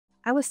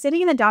I was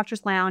sitting in the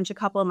doctor's lounge a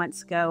couple of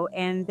months ago,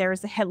 and there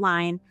was a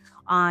headline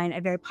on a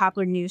very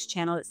popular news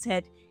channel that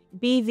said,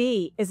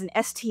 BV is an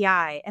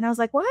STI. And I was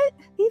like, what?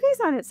 BV is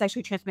not a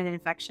sexually transmitted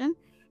infection.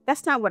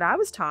 That's not what I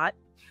was taught.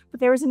 But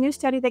there was a new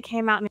study that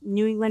came out in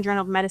New England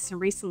Journal of Medicine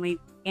recently,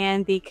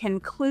 and the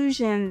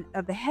conclusion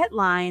of the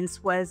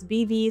headlines was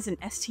BV is an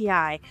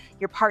STI.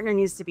 Your partner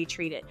needs to be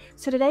treated.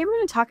 So today we're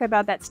going to talk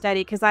about that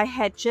study because I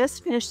had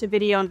just finished a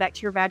video on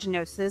bacterial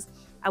vaginosis.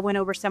 I went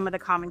over some of the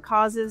common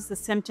causes, the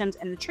symptoms,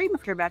 and the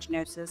treatment for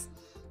vaginosis.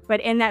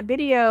 But in that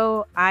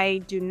video,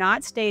 I do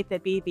not state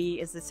that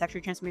BV is a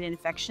sexually transmitted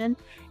infection,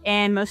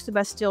 and most of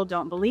us still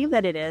don't believe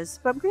that it is.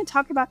 But we're going to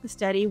talk about the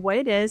study, what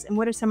it is, and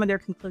what are some of their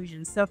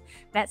conclusions. So if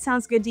that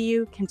sounds good to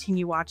you,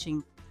 continue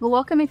watching. Well,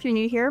 welcome if you're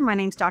new here. My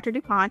name's Dr.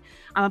 DuPont.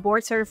 I'm a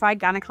board-certified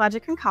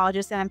gynecologic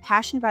oncologist, and I'm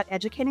passionate about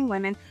educating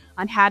women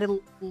on how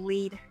to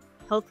lead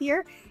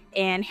healthier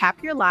and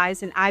happier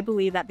lives, and I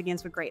believe that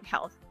begins with great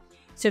health.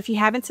 So if you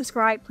haven't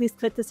subscribed, please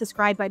click the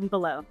subscribe button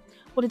below.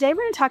 Well, today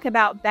we're going to talk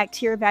about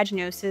bacterial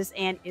vaginosis,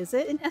 and is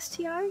it an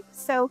STI?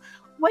 So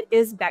what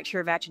is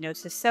bacterial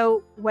vaginosis?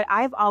 So what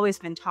I've always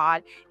been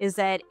taught is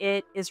that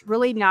it is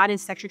really not a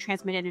sexually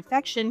transmitted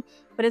infection,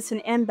 but it's an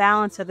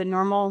imbalance of the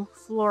normal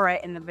flora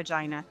in the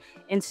vagina.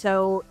 And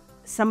so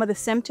some of the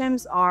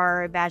symptoms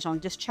are vaginal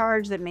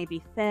discharge that may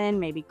be thin,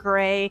 may be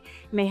gray,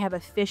 may have a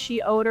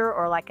fishy odor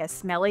or like a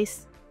smelly,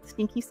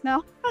 stinky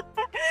smell.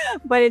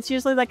 But it's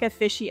usually like a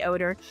fishy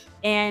odor,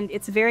 and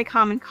it's a very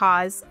common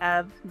cause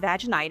of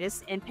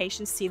vaginitis, and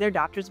patients see their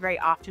doctors very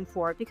often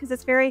for it because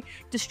it's very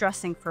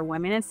distressing for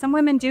women, and some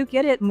women do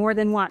get it more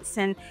than once,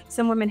 and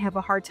some women have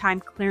a hard time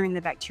clearing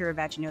the bacterial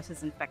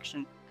vaginosis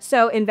infection.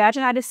 So in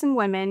vaginitis in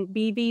women,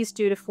 BV is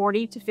due to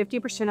 40 to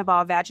 50% of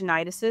all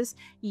vaginitises,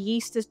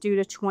 yeast is due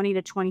to 20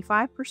 to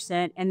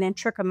 25%, and then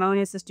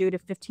trichomonas is due to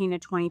 15 to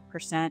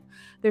 20%.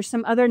 There's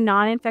some other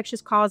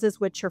non-infectious causes,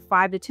 which are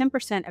 5 to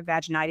 10% of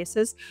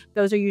vaginitis.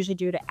 Those are usually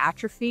due to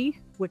atrophy,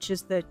 which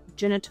is the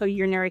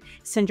genitourinary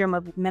syndrome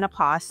of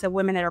menopause. So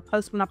women that are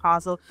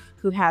postmenopausal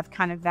who have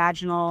kind of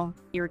vaginal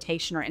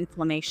irritation or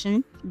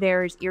inflammation.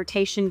 There's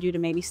irritation due to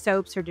maybe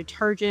soaps or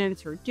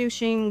detergents or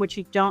douching, which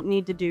you don't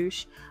need to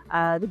douche.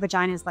 The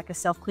vagina is like a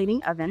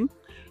self-cleaning oven.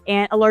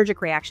 And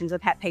allergic reactions.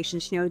 I've had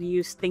patients, to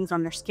use things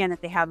on their skin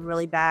that they have a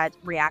really bad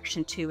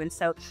reaction to. And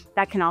so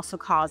that can also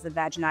cause a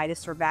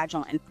vaginitis or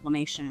vaginal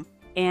inflammation.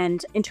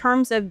 And in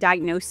terms of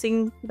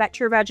diagnosing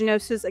bacterial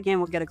vaginosis, again,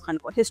 we'll get a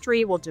clinical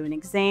history, we'll do an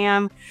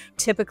exam.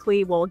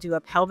 Typically, we'll do a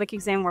pelvic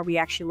exam where we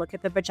actually look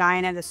at the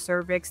vagina, the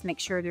cervix, make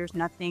sure there's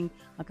nothing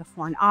like a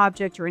foreign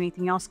object or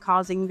anything else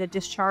causing the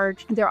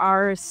discharge. There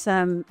are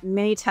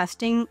many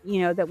testing,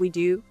 that we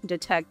do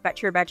detect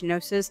bacterial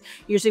vaginosis.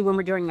 Usually when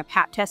we're doing a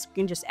pap test, we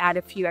can just add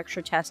a few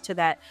extra tests to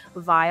that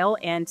vial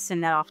and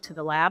send that off to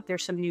the lab.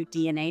 There's some new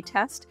DNA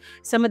tests.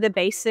 Some of the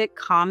basic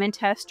common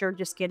tests are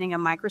just getting a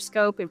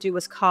microscope. It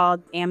was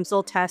called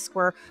Engl test,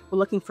 where we're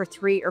looking for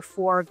 3 or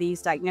 4 of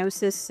these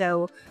diagnoses.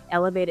 So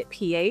elevated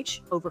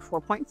pH over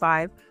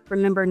 4.5.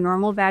 Remember,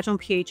 normal vaginal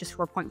pH is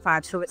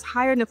 4.5. So if it's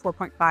higher than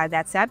 4.5,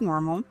 that's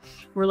abnormal.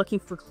 We're looking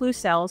for clue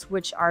cells,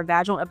 which are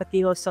vaginal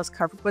epithelial cells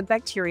covered with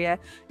bacteria.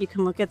 You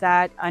can look at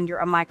that under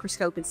a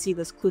microscope and see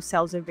those clue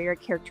cells are very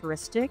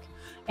characteristic.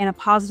 And a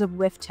positive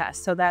whiff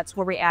test. So that's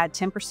where we add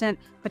 10%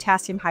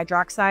 potassium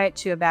hydroxide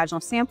to a vaginal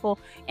sample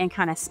and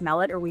kind of smell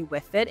it, or we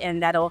whiff it,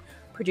 and that'll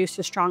produce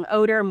a strong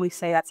odor, and we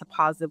say that's a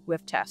positive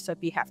whiff test. So if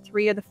you have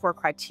 3 of the 4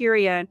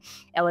 criteria,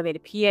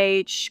 elevated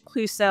pH,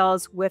 clue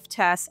cells, whiff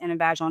test, and a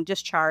vaginal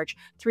discharge,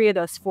 3 of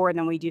those 4,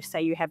 then we do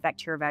say you have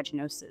bacterial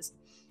vaginosis.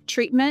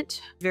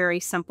 Treatment, very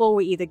simple.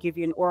 We either give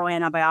you an oral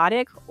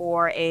antibiotic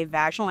or a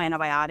vaginal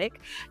antibiotic.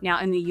 Now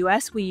in the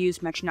US, we use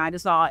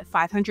metronidazole at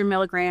 500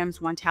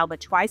 milligrams, 1 tablet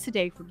twice a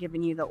day for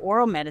giving you the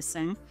oral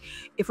medicine.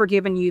 If we're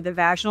giving you the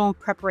vaginal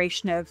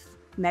preparation of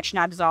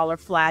metronidazole or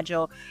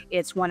Flagyl,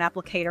 it's 1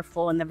 applicator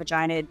full in the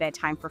vagina at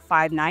bedtime for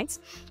 5 nights.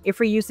 If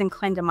we're using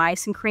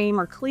clindamycin cream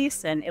or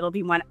Cleocin,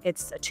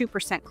 it's a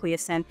 2%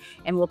 Cleocin,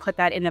 and we'll put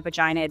that in the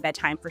vagina at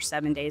bedtime for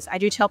 7 days. I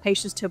do tell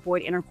patients to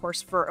avoid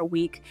intercourse for a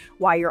week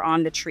while you're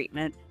on the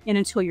treatment and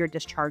until your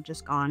discharge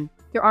is gone.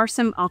 There are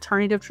some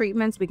alternative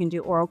treatments. We can do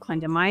oral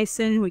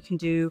clindamycin. We can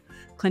do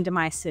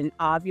clindamycin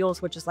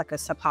ovules, which is like a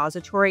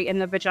suppository in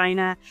the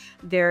vagina.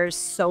 There's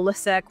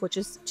Solisec, which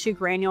is 2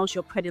 granules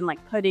you'll put in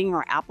like pudding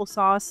or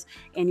applesauce,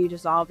 and you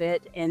dissolve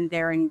it in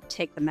there and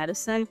take the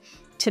medicine.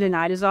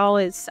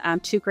 Tinidazole is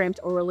 2 grams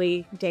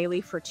orally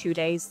daily for 2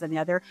 days,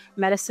 another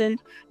medicine.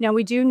 Now,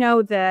 we do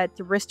know that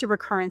the risk of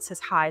recurrence is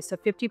high, so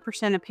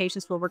 50% of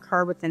patients will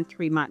recur within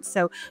 3 months.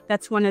 So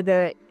that's one of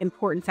the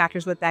important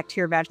factors with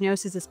bacterial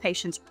vaginosis, is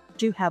patients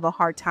do have a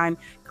hard time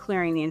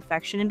clearing the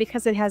infection. And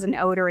because it has an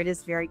odor, it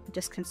is very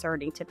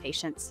disconcerting to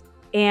patients.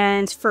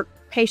 And for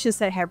patients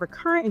that have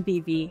recurrent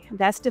BV,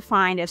 that's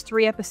defined as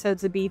 3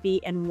 episodes of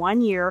BV in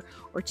 1 year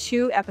or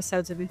 2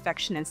 episodes of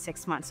infection in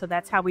 6 months. So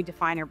that's how we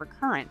define a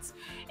recurrence.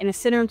 And the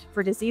Center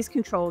for Disease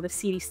Control, the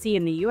CDC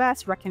in the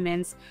US,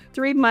 recommends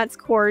 3 months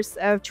course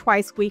of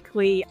twice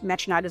weekly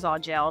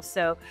metronidazole gel.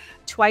 So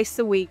twice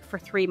a week for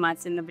 3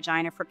 months in the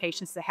vagina for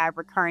patients that have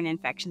recurrent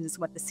infections is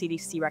what the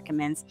CDC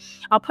recommends.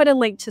 I'll put a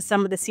link to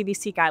some of the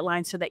CDC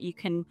guidelines so that you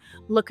can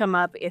look them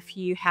up if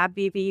you have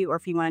BV or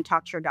if you want to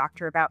talk to your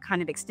doctor about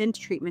kind of extended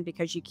treatment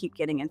because you keep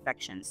getting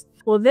infections.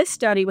 Well, this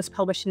study was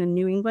published in the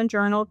New England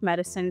Journal of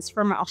Medicine. It's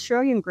from an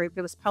Australian group.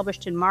 It was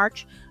published in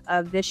March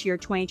of this year,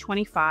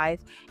 2025.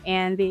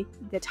 And the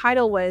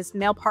title was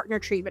Male Partner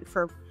Treatment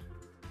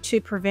to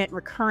Prevent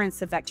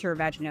Recurrence of Bacterial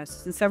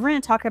Vaginosis. And so we're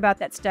going to talk about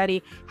that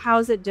study. How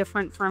is it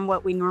different from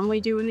what we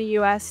normally do in the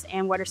US?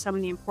 And what are some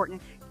of the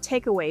important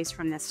takeaways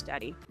from this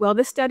study? Well,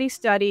 this study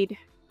studied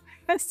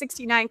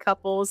 69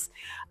 couples.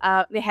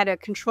 They had a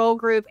control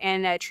group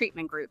and a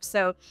treatment group.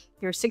 So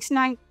there are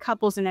 69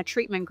 couples in a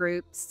treatment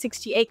group,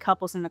 68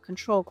 couples in the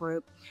control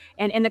group.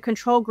 And in the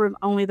control group,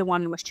 only the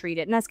woman was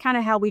treated. And that's kind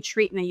of how we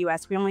treat in the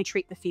US. We only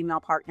treat the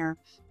female partner.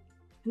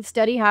 The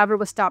study, however,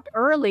 was stopped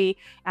early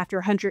after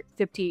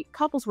 150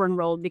 couples were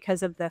enrolled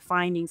because of the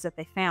findings that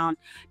they found.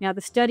 Now,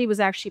 the study was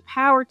actually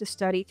powered to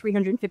study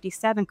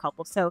 357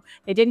 couples. So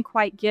they didn't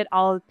quite get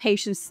all the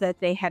patients that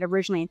they had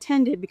originally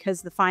intended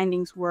because the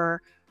findings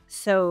were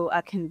so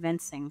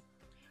convincing.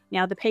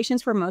 Now, the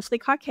patients were mostly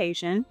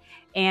Caucasian,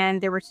 and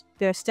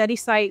the study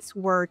sites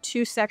were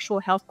 2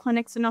 sexual health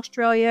clinics in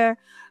Australia,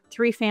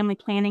 3 family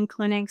planning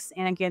clinics,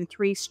 and again,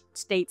 3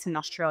 states in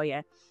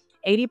Australia.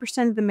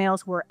 80% of the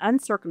males were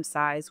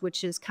uncircumcised,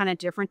 which is kind of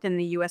different than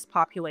the U.S.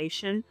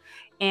 population.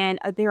 And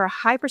there are a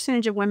high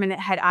percentage of women that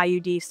had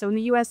IUDs. So in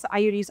the U.S.,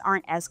 IUDs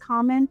aren't as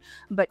common,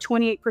 but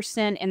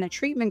 28% in the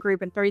treatment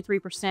group and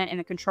 33% in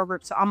the control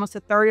group. So almost a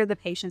third of the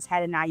patients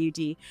had an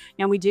IUD.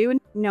 Now, we do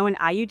know an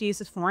IUD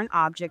is a foreign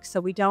object, so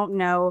we don't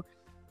know,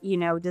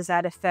 does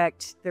that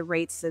affect the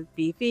rates of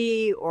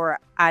BV or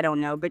I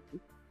don't know, but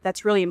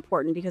that's really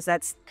important because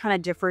that's kind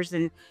of differs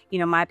in,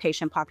 my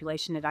patient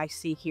population that I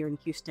see here in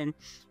Houston.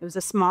 It was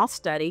a small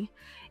study.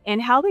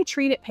 And how they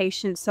treated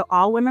patients, so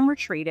all women were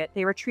treated.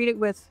 They were treated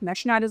with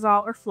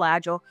metronidazole or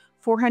Flagyl,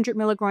 400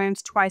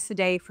 milligrams twice a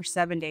day for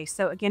 7 days.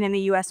 So again, in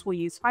the US, we'll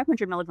use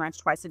 500 milligrams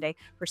twice a day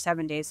for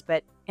 7 days,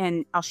 but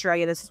in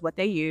Australia, this is what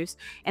they use.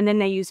 And then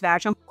they use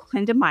vaginal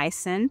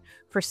clindamycin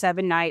for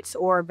 7 nights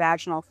or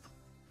vaginal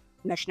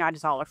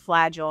metronidazole or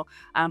Flagyl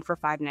for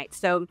 5 nights.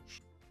 So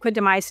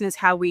clindamycin is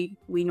how we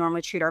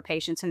normally treat our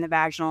patients, and the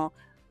vaginal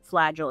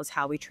Flagyl is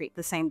how we treat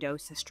the same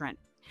dose as strength.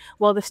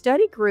 Well, the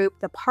study group,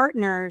 the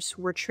partners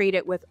were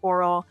treated with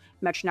oral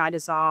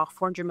metronidazole,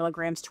 400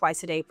 milligrams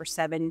twice a day for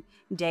 7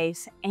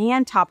 days,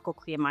 and topical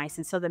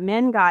clindamycin. So the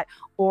men got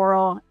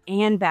oral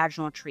and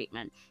vaginal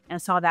treatment. And I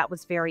saw that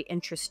was very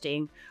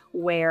interesting,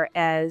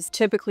 whereas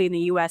typically in the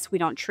US, we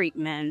don't treat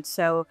men.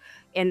 So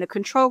in the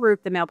control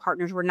group, the male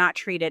partners were not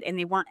treated, and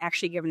they weren't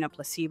actually given a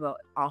placebo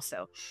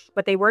also.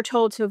 But they were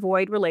told to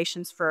avoid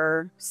relations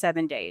for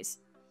 7 days.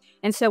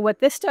 And so what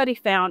this study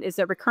found is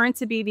that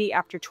recurrence of BV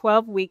after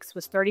 12 weeks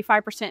was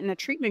 35% in the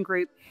treatment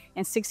group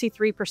and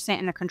 63%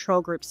 in the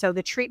control group. So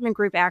the treatment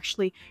group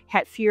actually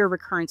had fewer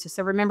recurrences.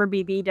 So remember,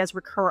 BV does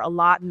recur a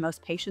lot and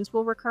most patients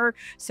will recur.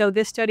 So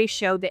this study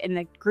showed that in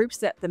the groups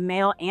that the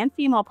male and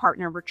female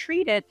partner were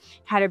treated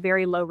had a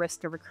very low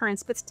risk of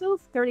recurrence, but still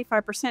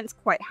 35% is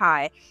quite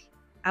high.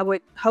 I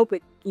would hope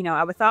it,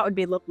 I would thought it would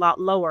be a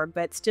lot lower,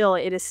 but still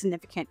it is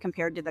significant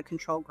compared to the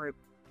control group.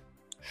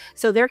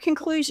 So their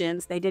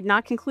conclusions, they did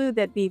not conclude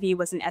that BV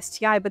was an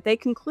STI, but they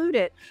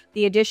concluded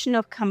the addition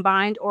of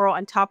combined oral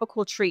and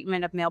topical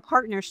treatment of male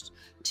partners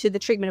to the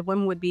treatment of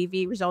women with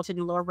BV resulted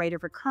in a lower rate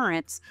of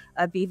recurrence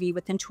of BV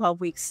within 12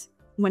 weeks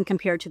when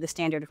compared to the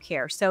standard of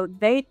care. So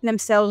they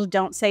themselves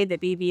don't say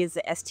that BV is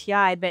a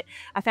STI, but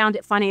I found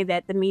it funny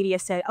that the media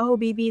said, oh,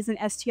 BV is an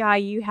STI,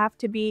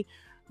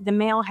 the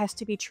male has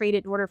to be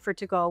treated in order for it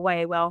to go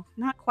away. Well,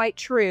 not quite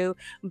true,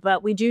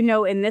 but we do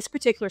know in this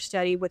particular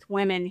study with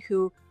women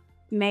who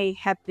may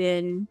have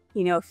been,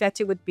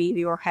 affected with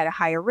BV or had a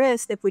higher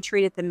risk, if we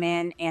treated the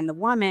men and the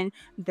woman,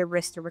 the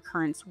risk of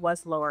recurrence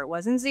was lower. It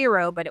wasn't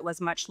 0, but it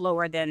was much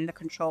lower than the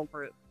control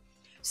group.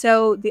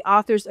 So the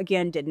authors,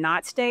 again, did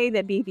not say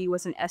that BV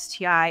was an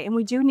STI, and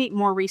we do need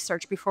more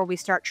research before we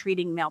start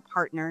treating male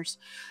partners.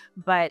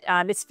 But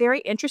it's a very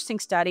interesting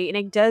study, and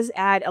it does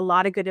add a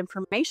lot of good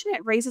information.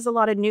 It raises a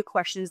lot of new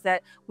questions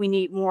that we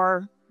need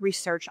more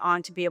research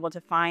on to be able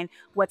to find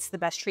what's the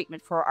best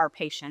treatment for our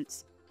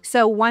patients.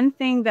 So one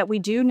thing that we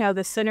do know,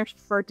 the Center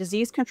for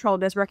Disease Control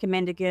does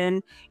recommend,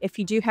 again, if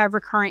you do have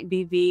recurrent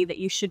BV, that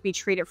you should be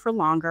treated for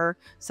longer.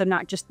 So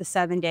not just the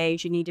 7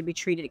 days, you need to be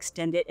treated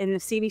extended. In the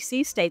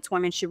CDC states,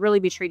 women should really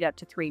be treated up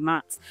to 3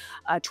 months,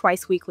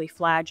 twice weekly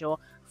Flagyl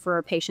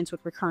for patients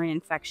with recurrent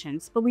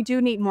infections, but we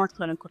do need more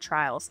clinical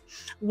trials.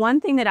 One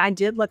thing that I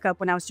did look up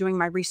when I was doing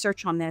my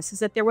research on this is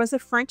that there was a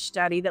French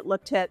study that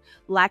looked at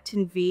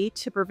Lactin-V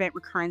to prevent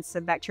recurrence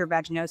of bacterial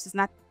vaginosis,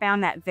 and I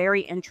found that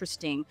very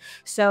interesting.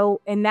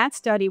 So in that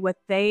study, what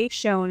they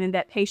shown in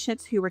that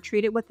patients who were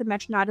treated with the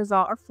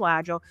metronidazole or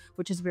Flagyl,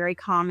 which is very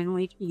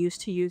commonly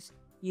used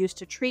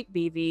to treat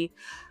BV,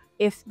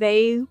 if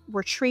they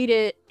were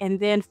treated and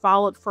then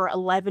followed for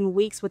 11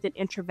 weeks with an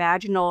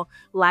intravaginal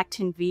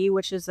Lactin-V,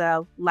 which is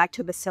a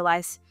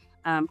Lactobacillus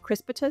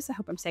crispatus, I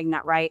hope I'm saying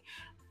that right,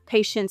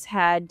 patients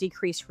had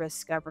decreased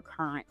risk of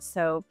recurrence.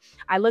 So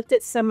I looked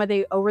at some of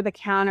the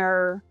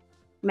over-the-counter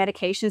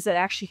medications that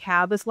actually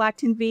have this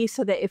Lactin-V,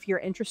 so that if you're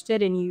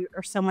interested and you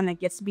are someone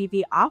that gets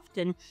BV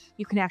often,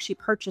 you can actually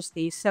purchase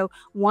these. So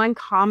one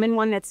common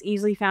one that's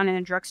easily found in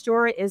a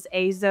drugstore is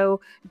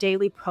Azo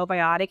Daily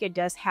Probiotic. It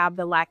does have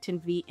the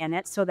Lactin-V in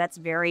it, so that's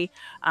very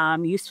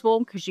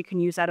useful because you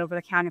can use that over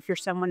the counter if you're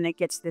someone that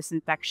gets this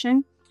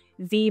infection.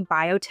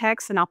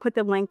 V-Biotex, and I'll put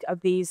the link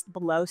of these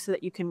below so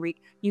that you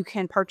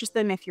can purchase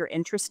them if you're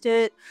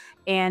interested.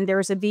 And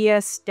there's a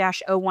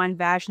VS-01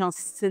 Vaginal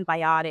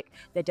Synbiotic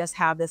that does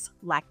have this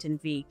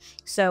Lactin-V.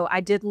 So I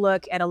did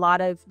look at a lot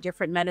of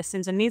different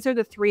medicines, and these are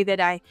the 3 that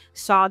I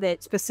saw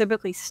that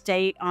specifically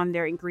state on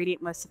their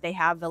ingredient list that they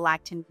have the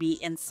Lactin-V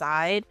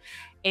inside.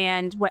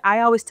 And what I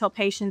always tell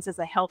patients is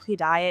a healthy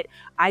diet.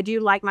 I do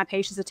like my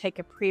patients to take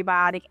a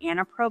prebiotic and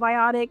a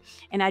probiotic.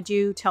 And I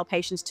do tell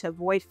patients to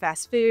avoid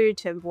fast food,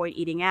 to avoid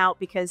eating out,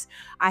 because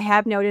I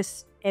have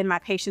noticed in my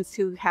patients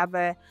who have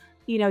a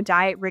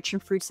diet rich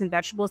in fruits and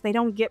vegetables, they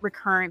don't get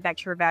recurrent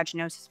bacterial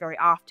vaginosis very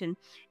often.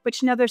 But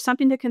there's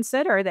something to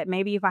consider, that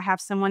maybe if I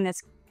have someone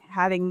that's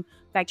having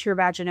bacterial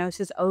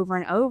vaginosis over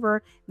and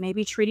over,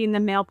 maybe treating the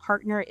male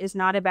partner is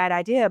not a bad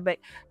idea. But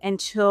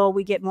until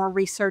we get more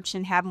research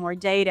and have more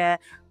data,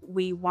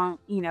 we won't,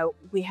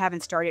 we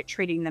haven't started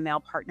treating the male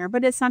partner.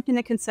 But it's something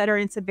to consider.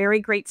 It's a very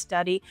great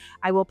study.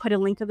 I will put a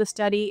link of the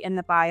study in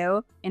the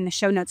bio, in the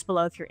show notes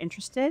below if you're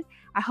interested.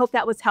 I hope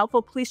that was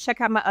helpful. Please check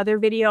out my other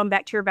video on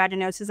bacterial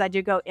vaginosis. I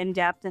do go in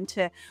depth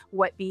into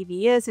what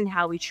BV is and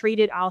how we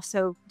treat it. I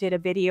also did a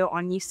video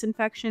on yeast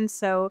infections.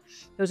 So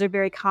those are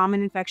very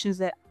common infections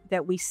that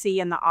we see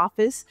in the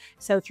office.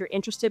 So if you're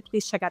interested,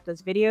 please check out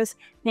those videos.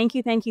 Thank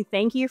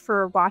you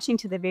for watching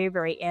to the very,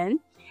 very end.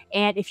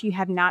 And if you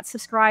have not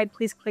subscribed,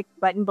 please click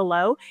the button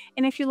below.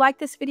 And if you like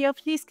this video,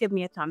 please give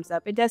me a thumbs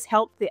up. It does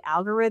help the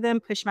algorithm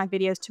push my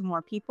videos to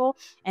more people.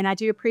 And I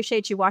do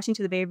appreciate you watching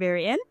to the very,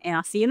 very end. And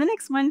I'll see you in the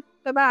next one.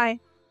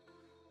 Bye-bye.